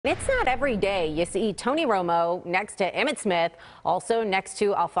It's not every day you see Tony Romo next to Emmitt Smith, also next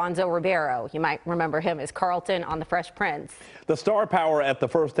to Alfonso Ribeiro. You might remember him as Carlton on The Fresh Prince. The star power at the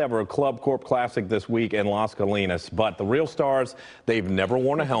first ever ClubCorp Classic this week in Las Colinas. But the real stars, they've never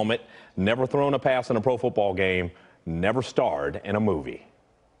worn a helmet, never thrown a pass in a pro football game, never starred in a movie.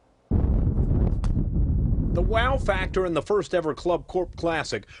 The wow factor in the first ever ClubCorp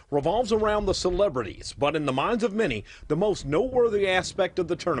Classic revolves around the celebrities, but in the minds of many, the most noteworthy aspect of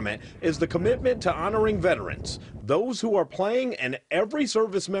the tournament is the commitment to honoring veterans, those who are playing and every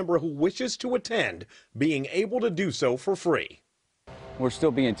service member who wishes to attend being able to do so for free. We're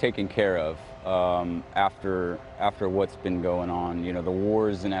still being taken care of after what's been going on. You know, the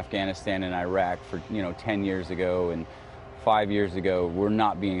wars in Afghanistan and Iraq for 10 years ago and 5 years ago, we're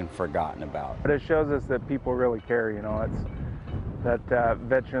not being forgotten about. But it shows us that people really care, it's that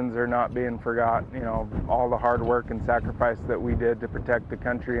veterans are not being forgotten, all the hard work and sacrifice that we did to protect the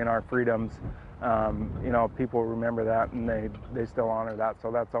country and our freedoms, people remember that and they still honor that,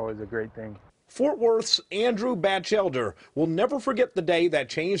 so that's always a great thing. Fort Worth's Andrew Batchelder will never forget the day that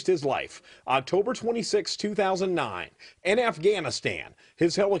changed his life. October 26, 2009, in Afghanistan,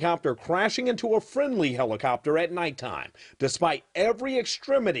 his helicopter crashing into a friendly helicopter at nighttime. Despite every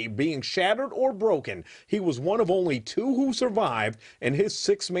extremity being shattered or broken, he was one of only two who survived in his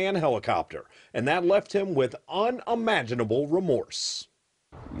six-man helicopter, and that left him with unimaginable remorse.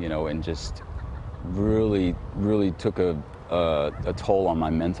 And just really took a toll on my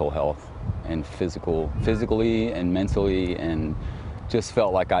mental health and physically and mentally, and just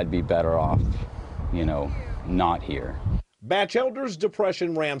felt like I'd be better off, not here. Batchelder's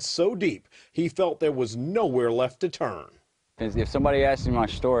depression ran so deep, he felt there was nowhere left to turn. If somebody asks me my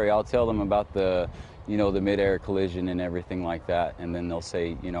story, I'll tell them about the mid-air collision and everything like that, and then they'll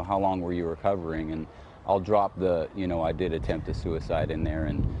say, how long were you recovering? And I'll drop the, I did attempt a suicide in there,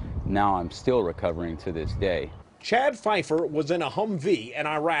 and now I'm still recovering to this day. Chad Pfeiffer was in a Humvee in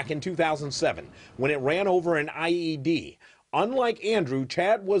Iraq in 2007 when it ran over an IED. Unlike Andrew,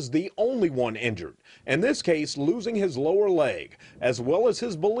 Chad was the only one injured, in this case losing his lower leg, as well as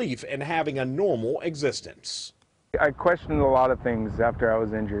his belief in having a normal existence. I questioned a lot of things after I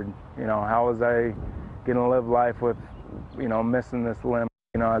was injured. How was I going to live life with, missing this limb,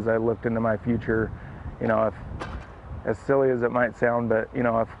 as I looked into my future, if, as silly as it might sound, but,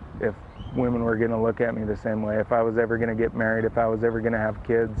 if women were going to look at me the same way, if I was ever going to get married, if I was ever going to have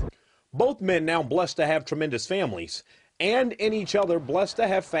kids. Both men now blessed to have tremendous families, and in each other blessed to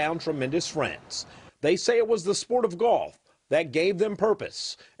have found tremendous friends. They say it was the sport of golf that gave them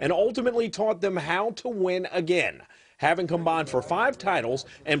purpose and ultimately taught them how to win again. Having combined for 5 titles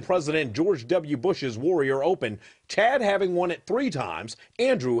and President George W. Bush's Warrior Open, Chad having won it 3 times,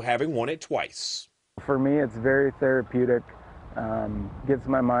 Andrew having won it twice. For me, it's very therapeutic. Gets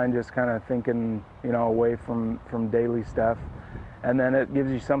my mind just kind of thinking, away from daily stuff, and then it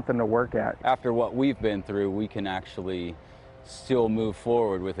gives you something to work at. After what we've been through, we can actually still move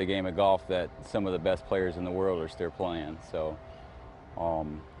forward with a game of golf that some of the best players in the world are still playing. So,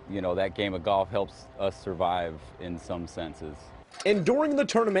 that game of golf helps us survive in some senses. And during the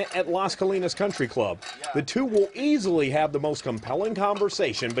tournament at Las Colinas Country Club, the two will easily have the most compelling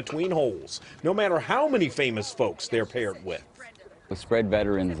conversation between holes, no matter how many famous folks they're paired with. Spread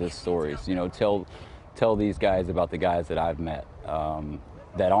veterans' stories, tell these guys about the guys that I've met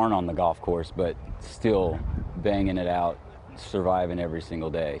that aren't on the golf course, but still banging it out, surviving every single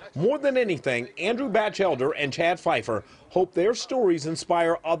day. More than anything, Andrew Batchelder and Chad Pfeiffer hope their stories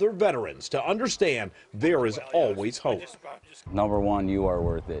inspire other veterans to understand there is always hope. Number one, you are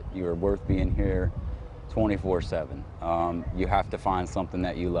worth it. You are worth being here 24/7. You have to find something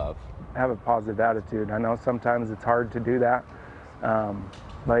that you love. Have a positive attitude. I know sometimes it's hard to do that,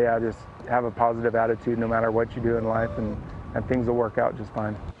 but yeah, just have a positive attitude no matter what you do in life, and things will work out just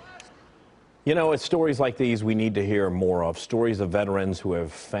fine. It's stories like these we need to hear more of, stories of veterans who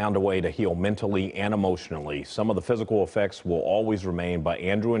have found a way to heal mentally and emotionally. Some of the physical effects will always remain, but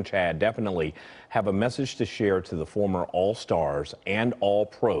Andrew and Chad definitely have a message to share to the former All-Stars and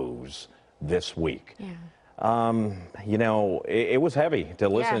All-Pros this week. Yeah. It was heavy to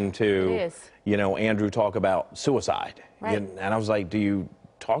listen to, Andrew talk about suicide. Right. And I was like,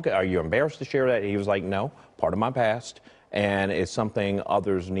 are you embarrassed to share that? He was like, no, part of my past. And it's something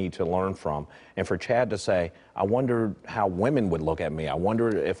others need to learn from. And for Chad to say, I wonder how women would look at me. I wonder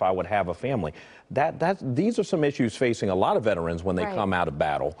if I would have a family. These are some issues facing a lot of veterans when they come out of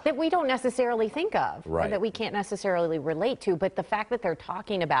battle. That we don't necessarily think of, or that we can't necessarily relate to, but the fact that they're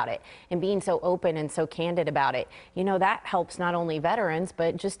talking about it and being so open and so candid about it, that helps not only veterans,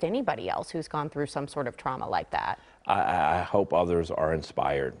 but just anybody else who's gone through some sort of trauma like that. I hope others are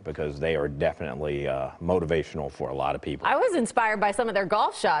inspired, because they are definitely motivational for a lot of people. I was inspired by some of their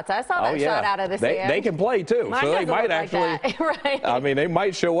golf shots. I saw that shot out of the sand. They can play too, Mine so they doesn't might look like actually. that. Right. I mean, they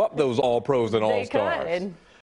might show up, those All-Pros and All-Stars. They could.